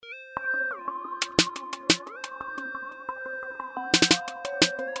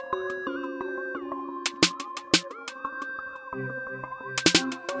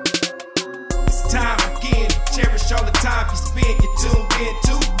cherish all the time you spend, you tuned in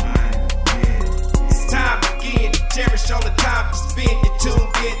to. It's time again to cherish all the time you spend, you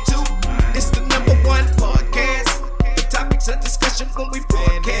tuned in to. It's the number one podcast. The topics of discussion when we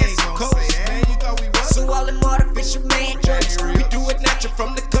broadcast. So all them artificial man jokes, we do it natural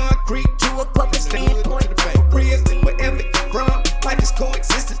from the concrete to a public standpoint. Real, wherever you're from, life is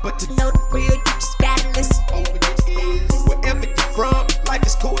coexistence, but to know the real, you just gotta listen. Wherever you're from, life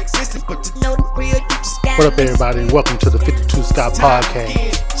is coexistence, but to know the real, you just gotta listen. What up, everybody, and welcome to the 52 Scott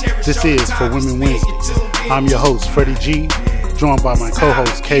Podcast. This is For Women Wednesday. I'm your host, Freddie G, joined by my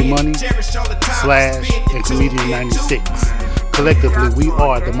co-host, K Money, Slash, and Comedian 96. Collectively, we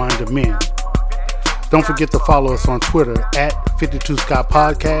are the Mind of Men. Don't forget to follow us on Twitter at 52 Scott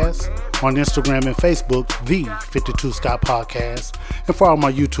Podcast, on Instagram and Facebook, the 52 Scott Podcast, and for all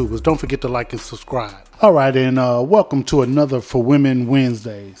my YouTubers, don't forget to like and subscribe. All right, and welcome to another For Women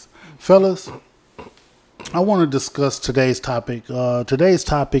Wednesdays. Fellas, I want to discuss today's topic. Today's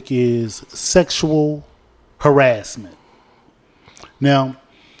topic is sexual harassment. Now,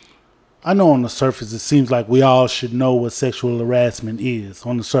 I know on the surface it seems like we all should know what sexual harassment is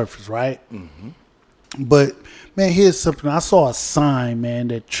on the surface, right? Mm-hmm. But, man, here's something. I saw a sign, man,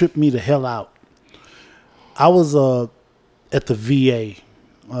 that tripped me the hell out. I was at the VA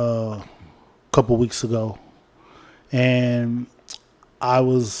a couple weeks ago, and I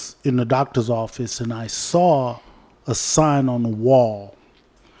was in the doctor's office, and I saw a sign on the wall.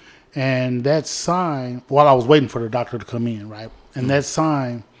 And that sign, while I was waiting for the doctor to come in, right? And that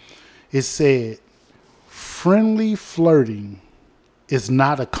sign, it said, "Friendly flirting is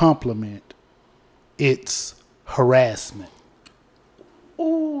not a compliment. It's harassment."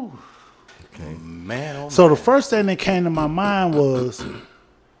 Ooh. Okay. Man, so the first thing that came to my mind was,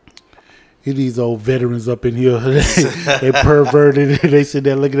 these old veterans up in here, they perverted. They sit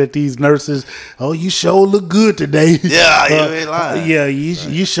there looking at these nurses. "Oh, you sure look good today." Yeah, you ain't lying. Yeah,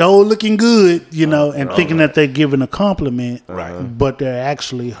 you sure looking good, and thinking that they're giving a compliment, right? But they're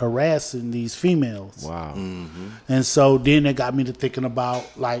actually harassing these females. Wow. Mm-hmm. And so then it got me to thinking about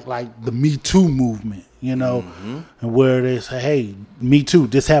like the Me Too movement, and where they say, "Hey, me too.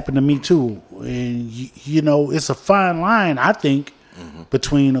 This happened to me too." And it's a fine line, I think,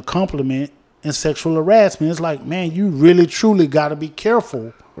 between a compliment and sexual harassment. It's like, man, you really truly got to be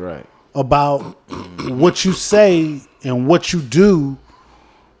careful, right, about what you say and what you do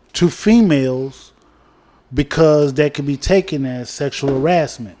to females, because that can be taken as sexual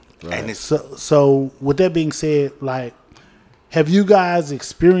harassment. Right. And so with that being said, like, have you guys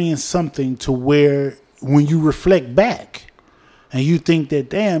experienced something to where when you reflect back and you think that,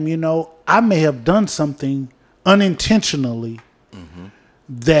 damn, I may have done something unintentionally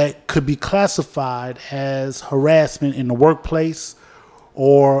that could be classified as harassment in the workplace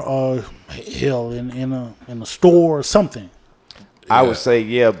or hell in a store or something? I would say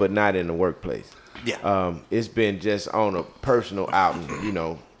yeah, but not in the workplace. Yeah. It's been just on a personal outing,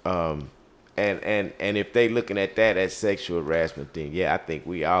 and if they looking at that as sexual harassment thing, yeah, I think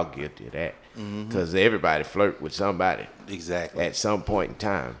we all guilty of that, because everybody flirt with somebody. Exactly. At some point in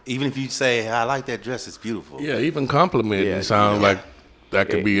time. Even if you say, "I like that dress, it's beautiful." Yeah, even complimenting sounds like that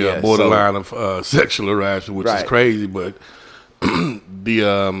could be a borderline of sexual harassment, which is crazy. But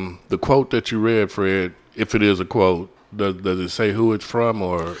the quote that you read, Fred, if it is a quote, does it say who it's from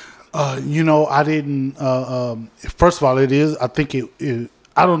or? I didn't. First of all, it is. I think it.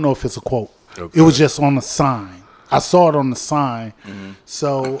 I don't know if it's a quote. Okay. It was just on the sign. I saw it on the sign,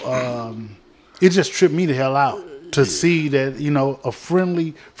 so it just tripped me the hell out to see that a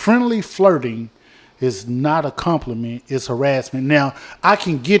friendly flirting is not a compliment, it's harassment. Now, I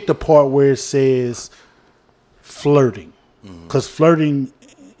can get the part where it says flirting, because flirting,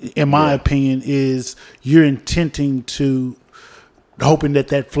 in my opinion, is you're intending to, hoping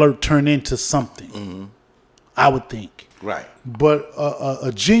that flirt turn into something, I would think. Right. But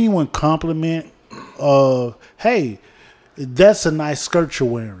a genuine compliment of, "Hey, that's a nice skirt you're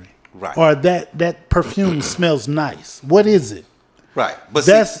wearing." Right. Or that perfume smells nice. What is it? Right. But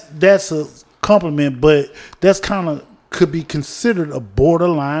that's a compliment, but that's kind of could be considered a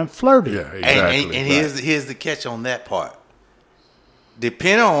borderline flirting. Yeah, exactly. And here's the catch on that part.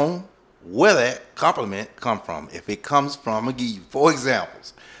 Depending on where that compliment come from. If it comes from, I'll give you 4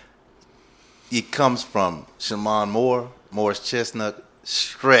 examples. It comes from Shaman Moore, Morris Chestnut,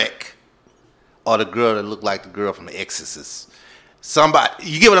 Shrek, or the girl that looked like the girl from The Exorcist. Somebody,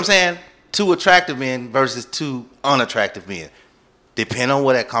 you get what I'm saying? 2 attractive men versus 2 unattractive men. Depending on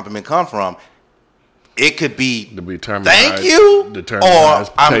where that compliment come from, it could be thank you, or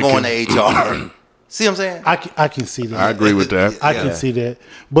I'm going to HR. See what I'm saying? I can see that. I agree with that. I can see that.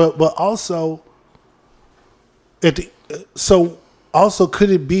 But also, So also, could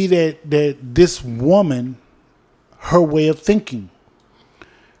it be that this woman, her way of thinking,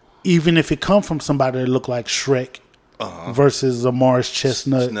 even if it come from somebody that look like Shrek versus a Morris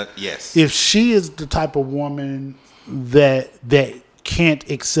Chestnut, yes, if she is the type of woman that can't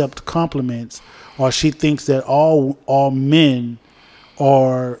accept compliments, or she thinks that all men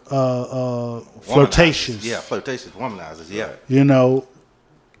are flirtatious, flirtatious womanizers, you know.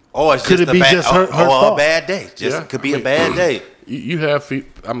 Or it's could just it be just her a bad day? It could be a bad day. You have, I'm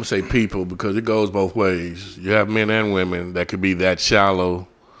gonna say people because it goes both ways. You have men and women that could be that shallow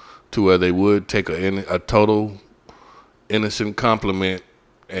to where they would take a total innocent compliment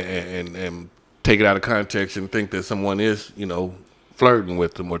and take it out of context and think that someone is, flirting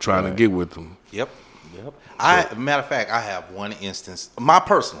with them or trying to get with them. Yep. Matter of fact, I have one instance. My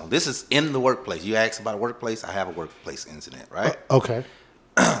personal. This is in the workplace. You asked about a workplace. I have a workplace incident, right? Okay.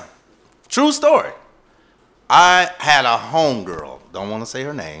 True story. I had a homegirl. Don't want to say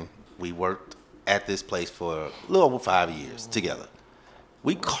her name. We worked at this place for a little over 5 years together.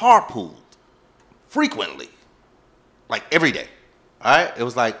 We carpooled frequently, like every day. All right. It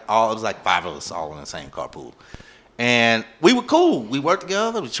was like 5 of us all in the same carpool, and we were cool. We worked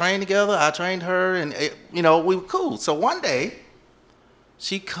together. We trained together. I trained her, and we were cool. So one day,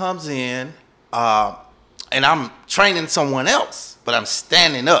 she comes in, and I'm training someone else, but I'm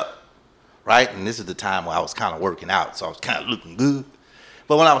standing up. Right? And this is the time where I was kind of working out, so I was kind of looking good.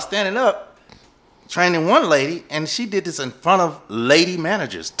 But when I was standing up, training one lady, and she did this in front of lady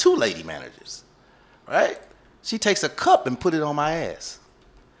managers, 2 lady managers, right? She takes a cup and put it on my ass.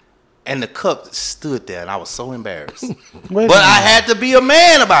 And the cup stood there, and I was so embarrassed. But I had to be a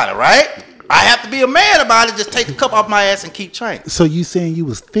man about it, right? I have to be a man about it, just take the cup off my ass and keep training. So you saying you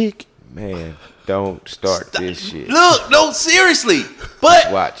was thick? Man. Don't start this shit. Look, no, seriously.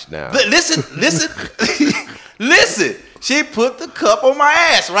 But watch now. Listen. Listen. She put the cup on my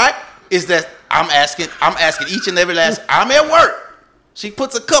ass, right? Is that I'm asking each and every last. I'm at work. She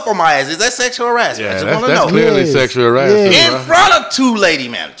puts a cup on my ass. Is that sexual harassment? Yeah, I just want to know. That's clearly sexual harassment. In front of 2 lady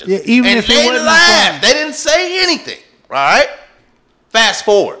managers. Yeah, even if they laughed. They didn't say anything. Right? Fast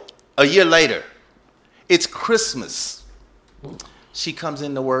forward a year later. It's Christmas. She comes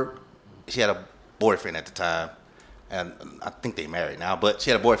into work. She had a boyfriend at the time, and I think they married now, but she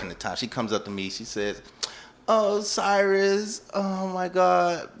had a boyfriend at the time. She comes up to me, she says, "Oh, Cyrus, oh my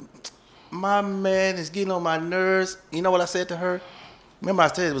God, my man is getting on my nerves." You know what I said to her? Remember I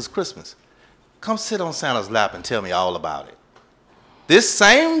said it was Christmas. Come sit on Santa's lap and tell me all about it. This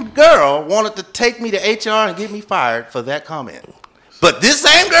same girl wanted to take me to HR and get me fired for that comment. But this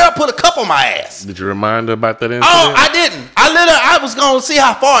same girl put a cup on my ass. Did you remind her about that incident? Oh, I didn't. I was going to see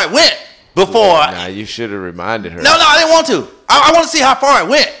how far it went. Before you should have reminded her. No, I didn't want to. I want to see how far it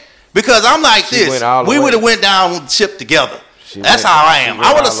went because I'm like this. We would have went down the ship together. That's how I am.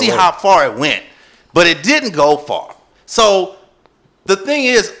 I want to see how far it went, but it didn't go far. So the thing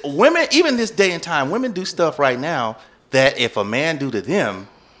is, women, even this day and time, women do stuff right now that if a man do to them,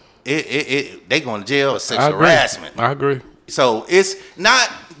 they going to jail or sexual harassment. I agree. So it's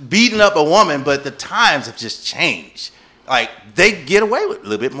not beating up a woman, but the times have just changed. Like they get away with a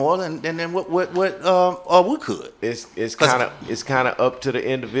little bit more than what we could. It's kind of up to the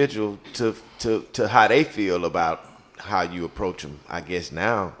individual to how they feel about how you approach them. I guess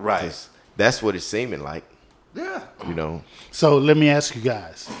now, right? That's what it's seeming like. Yeah, So let me ask you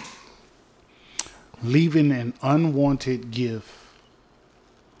guys: leaving an unwanted gift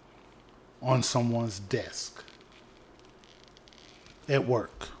on someone's desk at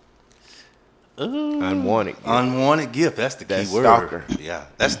work. Unwanted gift. That's the key word. Stalker. Yeah,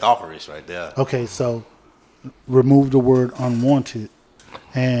 that's stalkerish right there. Okay, so remove the word unwanted,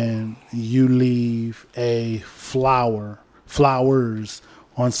 and you leave a flowers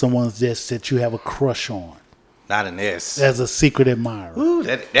on someone's desk that you have a crush on. Not an S. As a secret admirer. Ooh,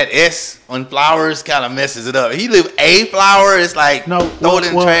 that S on flowers kind of messes it up. He leave a flower, it's like throw it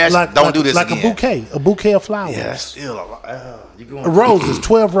in the trash. Don't do this again. Like a bouquet of flowers. Yeah, still roses,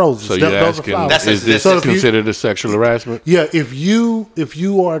 12 roses. So you're asking, is this considered a sexual harassment? Yeah, if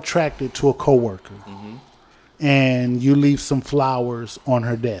you are attracted to a coworker and you leave some flowers on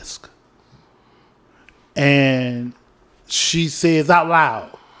her desk, and she says out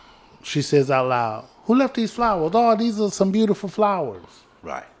loud, "Who left these flowers? Oh, these are some beautiful flowers."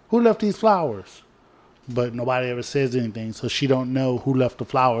 Right. Who left these flowers? But nobody ever says anything, so she don't know who left the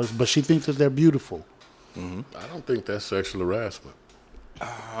flowers, but she thinks that they're beautiful. I don't think that's sexual harassment.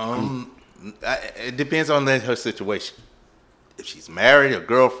 It depends on her situation. If she's married,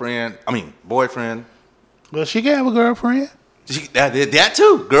 boyfriend. Well, she can have a girlfriend. That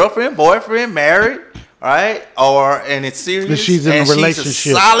too. Girlfriend, boyfriend, married, right? And it's serious. If she's in and a relationship.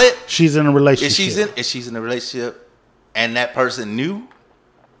 She's solid. She's in a relationship. If she's in a relationship, and that person knew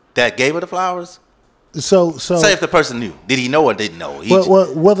that gave her the flowers. So say if the person knew, did he know or didn't know?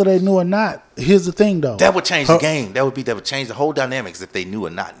 Whether they knew or not, here's the thing though. That would change the game. That would change the whole dynamics if they knew or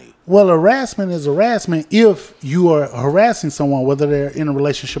not knew. Well, harassment is harassment if you are harassing someone, whether they're in a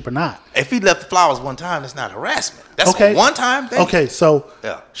relationship or not. If he left the flowers one time, that's not harassment. That's a one-time thing. Okay, so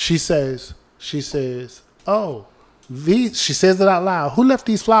yeah. she says, oh, she says it out loud. Who left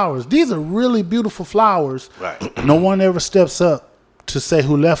these flowers? These are really beautiful flowers. Right. No one ever steps up to say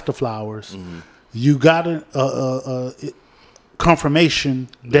who left the flowers. Mm-hmm. You got a confirmation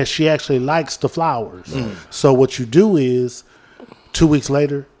that she actually likes the flowers. Mm. So what you do is 2 weeks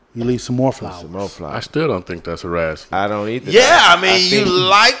later, you leave some more flowers. I still don't think that's harassment. I don't either. Yeah, I mean, you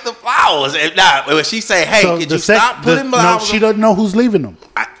like the flowers. If not, when she say, hey, could you stop putting flowers? No, she doesn't know who's leaving them.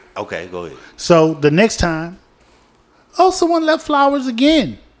 Okay, go ahead. So the next time, someone left flowers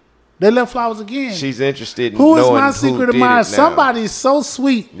again. They left flowers again. She's interested in who knowing is my secret admirer? Somebody's so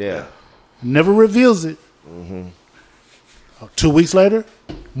sweet. Yeah. Never reveals it. Mm-hmm. 2 weeks later,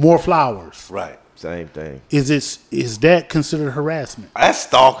 more flowers. Right. Same thing. Is that considered harassment? That's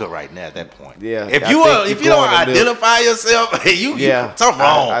stalker right now at that point. Yeah. If you don't identify yourself, something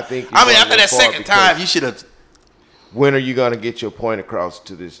wrong. I think. After that second time, you should have. When are you gonna get your point across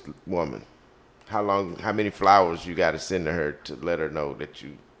to this woman? How many flowers you got to send to her to let her know that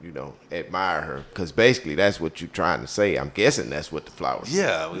you admire her? Because basically that's what you're trying to say. I'm guessing that's what the flowers.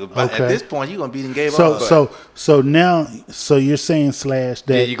 Yeah, but at this point you're gonna be in gave up. So you're saying Slash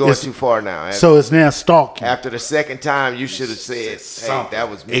that you're going too far now. So it's now stalking. After the second time, you should have said, "Hey, that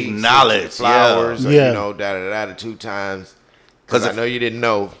was me." Acknowledge flowers, or 2 times. Because I know you didn't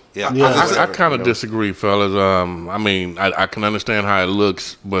know. Yeah, I kind of disagree, fellas. I mean, I can understand how it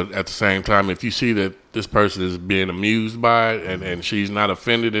looks, but at the same time, if you see that this person is being amused by it and she's not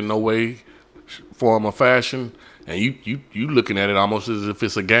offended in no way, form, or fashion, and you looking at it almost as if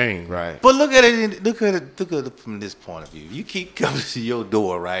it's a game, right? But look at it from this point of view. You keep coming to your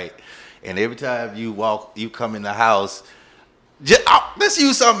door, right? And every time you come in the house. Let's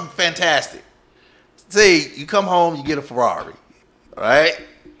use something fantastic. Say you come home, you get a Ferrari. Right?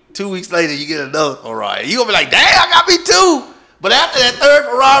 2 weeks later, you get another Ferrari. You're going to be like, damn, I got me 2. But after that third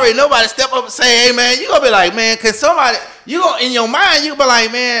Ferrari, nobody step up and say, hey, man, you're going to be like, man, can somebody, in your mind, you're going to be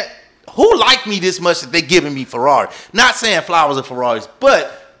like, man, who like me this much that they giving me Ferrari? Not saying flowers are Ferraris,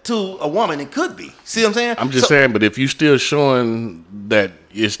 but to a woman, it could be. See what I'm saying? I'm just saying, but if you still showing that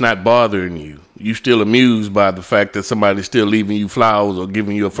it's not bothering you, you still amused by the fact that somebody's still leaving you flowers or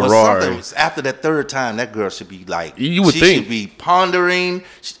giving you a Ferrari. Well, after that third time, that girl should be like, you would think. She should be pondering.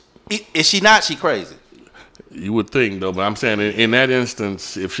 Is she not? She crazy. You would think, though, but I'm saying in that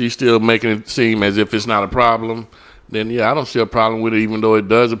instance, if she's still making it seem as if it's not a problem, then yeah, I don't see a problem with it, even though it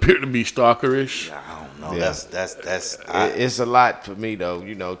does appear to be stalkerish. Yeah, I don't know. Yeah. It's a lot for me,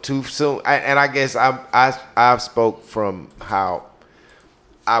 though. Too soon. And I guess I've spoke from how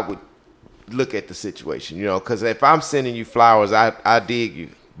I would look at the situation, because if I'm sending you flowers, I dig you,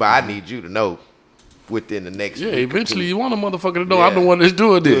 but I need you to know within the next week eventually you want a motherfucker to know I'm the one that's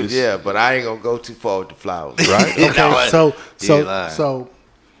doing this. Yeah, but I ain't gonna go too far with the flowers, right? Okay, so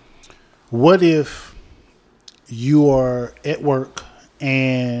what if you are at work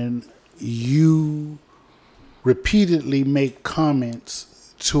and you repeatedly make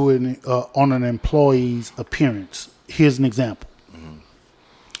comments to on an employee's appearance? Here's an example.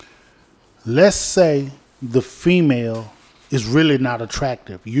 Let's say the female is really not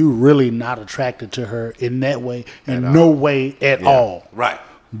attractive. You're really not attracted to her in that way, in no way at all. Right.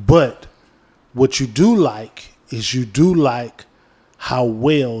 But what you do like is how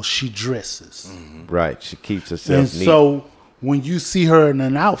well she dresses. Mm-hmm. Right. She keeps herself neat. So when you see her in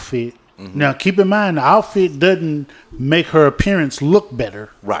an outfit, now keep in mind the outfit doesn't make her appearance look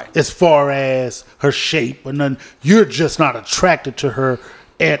better. Right. As far as her shape and then you're just not attracted to her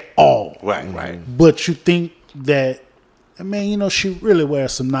at all. Right. But you think that, man, she really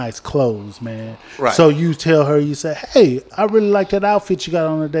wears some nice clothes, man. Right. So you tell her, you say, hey, I really like that outfit you got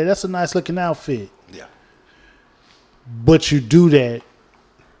on today. That's a nice looking outfit. Yeah. But you do that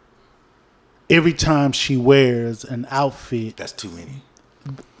every time she wears an outfit. That's too many.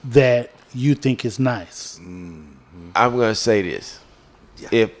 That you think is nice. Mm-hmm. I'm going to say this.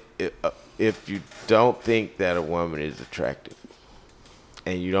 Yeah. If you don't think that a woman is attractive,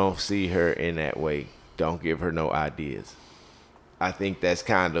 and you don't see her in that way, don't give her no ideas. I think that's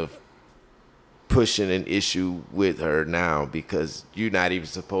kind of pushing an issue with her now because you're not even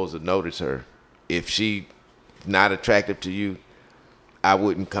supposed to notice her. If she not attractive to you, I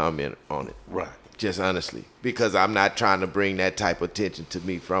wouldn't comment on it. Right. just honestly, because I'm not trying to bring that type of attention to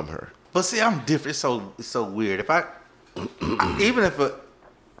me from her. But see, I'm different. It's so weird. If even if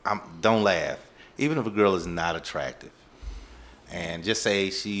don't laugh. Even if a girl is not attractive, and just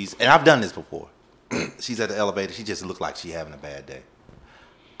say and I've done this before. She's at the elevator. She just look like she having a bad day.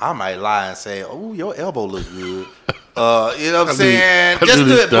 I might lie and say, "Oh, your elbow looks good." You know what I'm saying? Just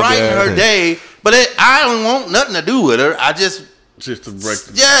to brighten her day. But I don't want nothing to do with her. I just to break.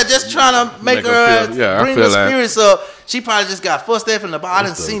 Just trying to make her bring her that. spirits up. She probably just got fussed at from the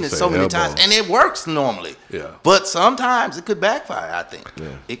bottom. I've seen it so many times, and it works normally. Yeah. But sometimes it could backfire. I think.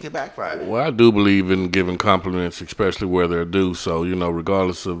 Yeah. It could backfire. Well, I do believe in giving compliments, especially where they're due. So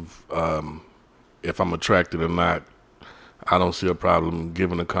regardless of if I'm attracted or not, I don't see a problem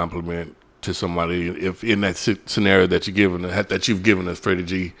giving a compliment to somebody. If in that scenario that you've given us, Freddie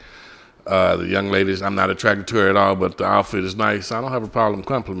G. The young ladies, I'm not attracted to her at all, but the outfit is nice. I don't have a problem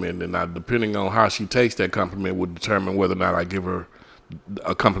complimenting. And depending on how she takes that compliment would determine whether or not I give her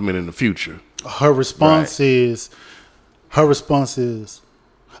a compliment in the future. Her response is,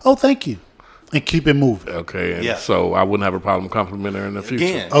 "Oh, thank you," and keep it moving. Okay, and so I wouldn't have a problem complimenting her in the future.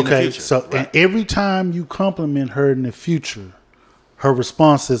 Again, okay, so and every time you compliment her in the future, her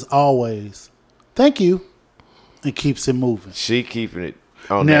response is always, "Thank you," and keeps it moving. She keeping it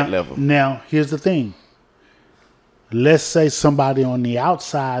on that level. Now, here's the thing. Let's say somebody on the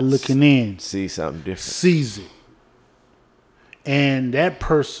outside looking in sees something different. Sees it. And that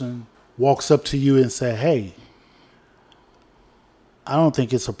person walks up to you and say, "Hey, I don't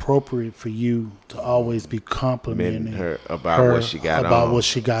think it's appropriate for you to always be complimenting her about what she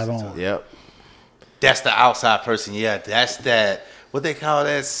got on. Yep. That's the outside person. Yeah, that's that. What they call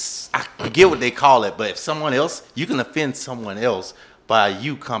that? I forget what they call it. But if someone else, you can offend someone else by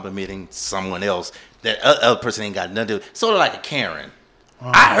you complimenting someone else. That other person ain't got nothing to do. Sort of like a Karen.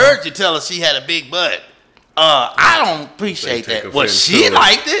 I heard you tell her she had a big butt. I don't appreciate that. Well, she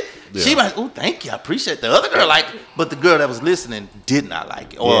liked it. Yeah. She like, "Oh, thank you. I appreciate it." The other girl liked it, but the girl that was listening did not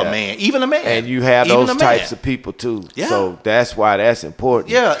like it. Or a man. Even a man. And you have those types of people too. Yeah. So that's why that's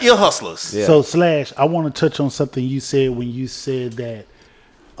important. Yeah, ear hustlers. Yeah. So Slash, I want to touch on something you said when you said that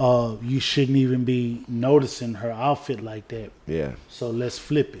you shouldn't even be noticing her outfit like that. Yeah. So let's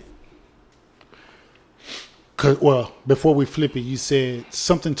flip it. Before we flip it, you said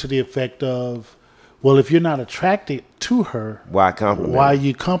something to the effect of, well, if you're not attracted to her, why compliment? Why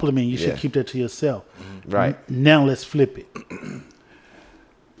you compliment? You should keep that to yourself. Mm-hmm. Right. Now let's flip it.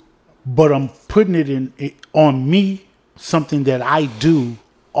 But I'm putting it on me, something that I do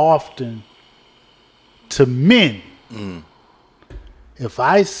often to men. Mm. If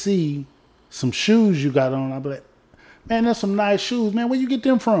I see some shoes you got on, I'll be like, "Man, that's some nice shoes, man. Where you get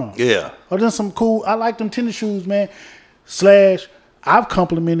them from?" Yeah. Or then some cool, I like them tennis shoes, man. Slash, I've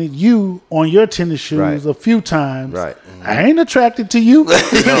complimented you on your tennis shoes a few times. Right. Mm-hmm. I ain't attracted to you. No,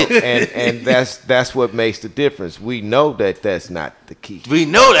 and that's what makes the difference. We know that that's not the key. We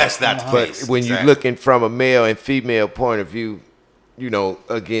know that's not the case. But when you're looking from a male and female point of view,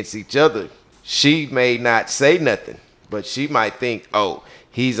 against each other, she may not say nothing, but she might think, "Oh,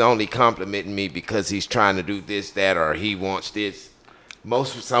 he's only complimenting me because he's trying to do this, that, or he wants this."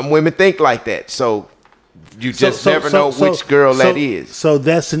 Some women think like that. So you just never know which girl that is. So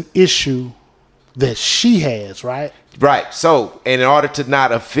that's an issue that she has, right? Right. So in order to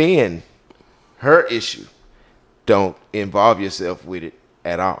not offend her issue, don't involve yourself with it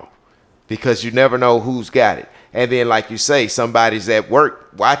at all, because you never know who's got it. And then, like you say, somebody's at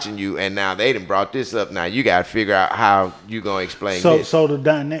work watching you, and now they done brought this up. Now you got to figure out how you gonna explain this. So the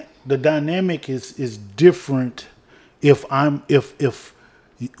dynamic is different. If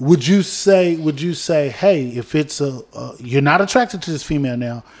would you say, hey, if it's you're not attracted to this female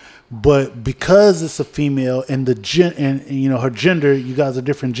now, but because it's a female and her gender, you guys are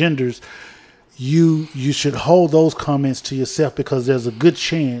different genders, you should hold those comments to yourself, because there's a good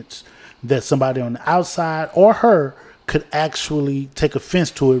chance that somebody on the outside or her could actually take offense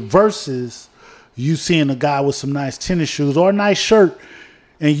to it, versus you seeing a guy with some nice tennis shoes or a nice shirt,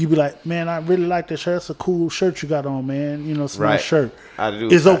 and you be like, "Man, I really like that shirt. That's a cool shirt you got on, man. It's a nice shirt."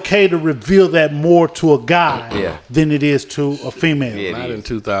 It's okay to reveal that more to a guy than it is to a female. Yeah, not in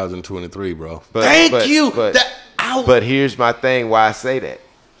 2023, bro. Thank you. But here's my thing why I say that.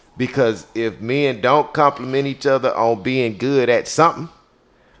 Because if men don't compliment each other on being good at something,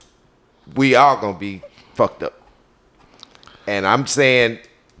 we all going to be fucked up. And I'm saying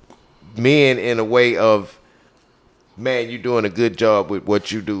men in a way of, "Man, you're doing a good job with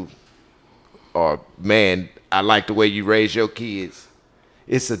what you do," or "Man, I like the way you raise your kids."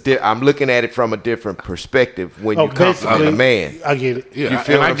 I'm looking at it from a different perspective when you compliment a man. I get it. Yeah, You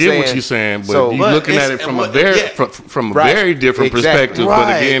feel and I what get I'm what saying? you're saying, but So- you're But looking at it's- it from a what- very yeah. from a Right. very different Exactly. perspective. Right,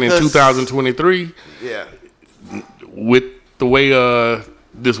 But again, in 'cause- 2023, Yeah. with the way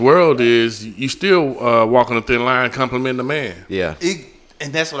this world is, you still walking a thin line complimenting a man. Yeah.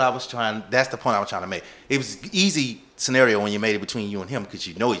 And that's what I was trying. That's the point I was trying to make. It was an easy scenario when you made it between you and him because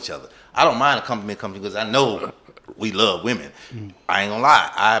you know each other. I don't mind a compliment coming because I know we love women. I ain't gonna lie.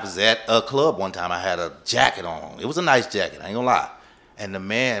 I was at a club one time. I had a jacket on. It was a nice jacket. I ain't gonna lie. And the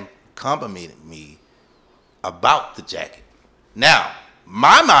man complimented me about the jacket. Now,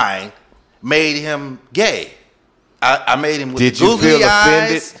 my mind made him gay. I made him with Did the you googly feel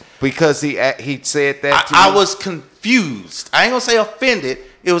offended eyes. because he said that to you? I was confused. I ain't gonna say offended.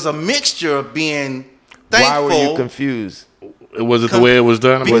 It was a mixture of being thankful. Why were you confused? Was it the way it was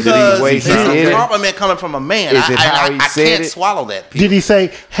done? Was it Because the way he it's did a it? compliment coming from a man. Is it how he I said can't it? swallow that. People. Did he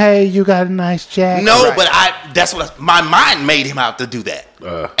say, "Hey, you got a nice jacket"? No, Right. but that's what my mind made him out to do that,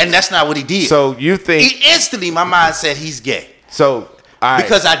 and that's not what he did. So you think Instantly, my mind said he's gay so? All right.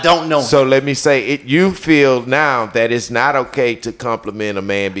 because I don't know him. So let me say it. You feel now that it's not okay to compliment a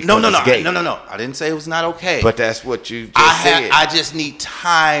man because No, he's gay. no. I didn't say it was not okay. But that's what you just said. I just need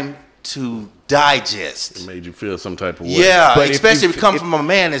time to digest. It made you feel some type of way. Yeah, But if especially you- if it comes if- from a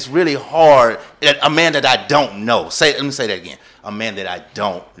man that's really hard. A man that I don't know. Let me say that again. A man that I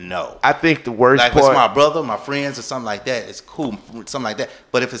don't know. I think the worst Like if it's part. my brother, my friends, or something like that, it's cool, something like that.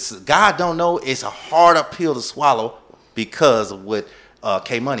 But if it's a guy I don't know, it's a harder pill to swallow because of what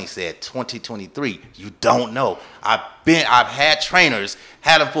K Money said. 2023, you don't know. I've had trainers,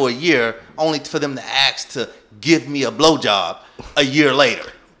 had them for a year, only for them to ask to give me a blowjob a year later,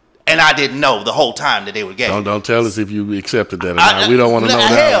 and I didn't know the whole time that they were gay. Don't tell us if you accepted that or not. We don't want to know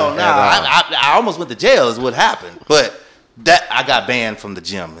that. Hell no! I almost went to jail. Is what happened, but that I got banned from the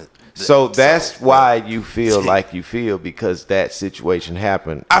gym. So that's why you feel like you feel because that situation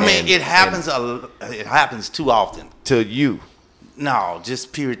happened. I mean, it happens. It happens too often. to you. No,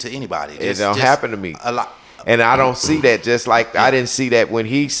 just period to anybody. It don't happen to me. A lot. And I don't see that. Just like I didn't see that when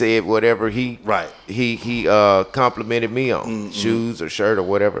he said whatever he complimented me on shoes or shirt or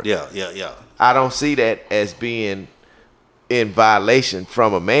whatever. Yeah. I don't see that as being in violation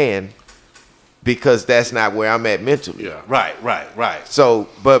from a man because that's not where I'm at mentally. Yeah. Right. So,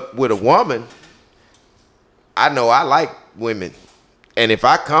 but with a woman, I know I like women. And if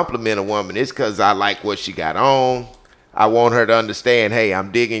I compliment a woman, it's because I like what she got on. I want her to understand, hey,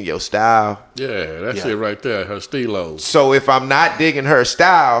 I'm digging your style. Yeah, that's Yeah. it right there. Her stilos. So if I'm not digging her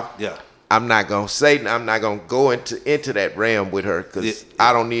style, Yeah. I'm not going to go into that realm with her because Yeah.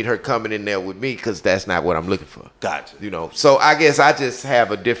 I don't need her coming in there with me because that's not what I'm looking for. Gotcha. You know, so I guess I just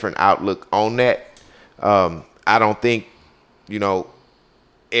have a different outlook on that. I don't think,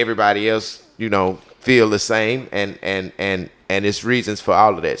 everybody else, feel the same and it's reasons for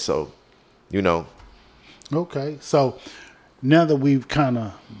all of that. So, Okay, so now that we've kind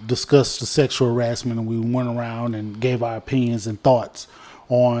of discussed the sexual harassment and we went around and gave our opinions and thoughts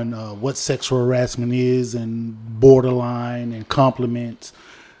on what sexual harassment is and borderline and compliments,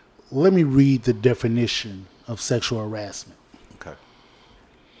 let me read the definition of sexual harassment. Okay.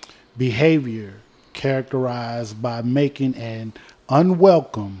 Behavior characterized by making an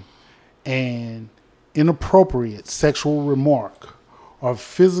unwelcome and inappropriate sexual remark or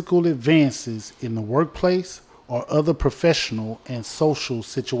physical advances in the workplace or other professional and social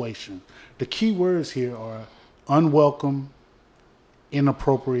situation. The key words here are unwelcome,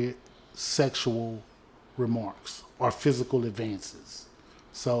 inappropriate sexual remarks or physical advances.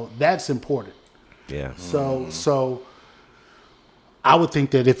 So that's important. yeah. So I would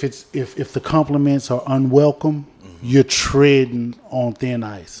think that if the compliments are unwelcome, you're treading on thin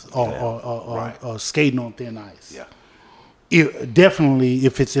ice or skating on thin ice. Yeah. Definitely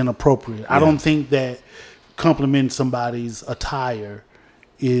if it's inappropriate. I don't think that complimenting somebody's attire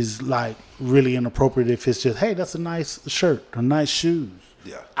is like really inappropriate if it's just, hey, that's a nice shirt or nice shoes.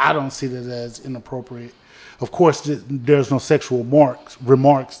 Yeah. I don't see that as inappropriate. Of course, there's no sexual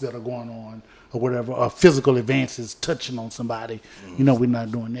remarks that are going on or whatever, or physical advances touching on somebody. We're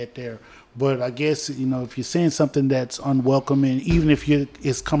not doing that there. But I guess, if you're saying something that's unwelcome, and even if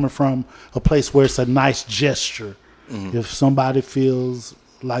it's coming from a place where it's a nice gesture, if somebody feels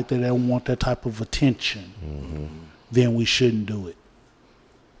like they don't want that type of attention, then we shouldn't do it.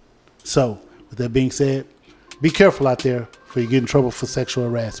 So, with that being said, be careful out there before you get in trouble for sexual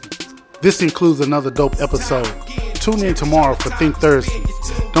harassment. This includes another dope episode. Tune in tomorrow for Think Thursday.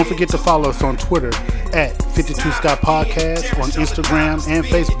 Don't forget to follow us on Twitter at 52 Scott Podcast on Instagram and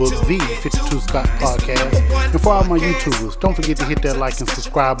Facebook, the 52 Scott Podcast. And for all my YouTubers, don't forget to hit that like and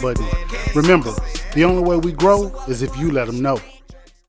subscribe button. Remember, the only way we grow is if you let them know.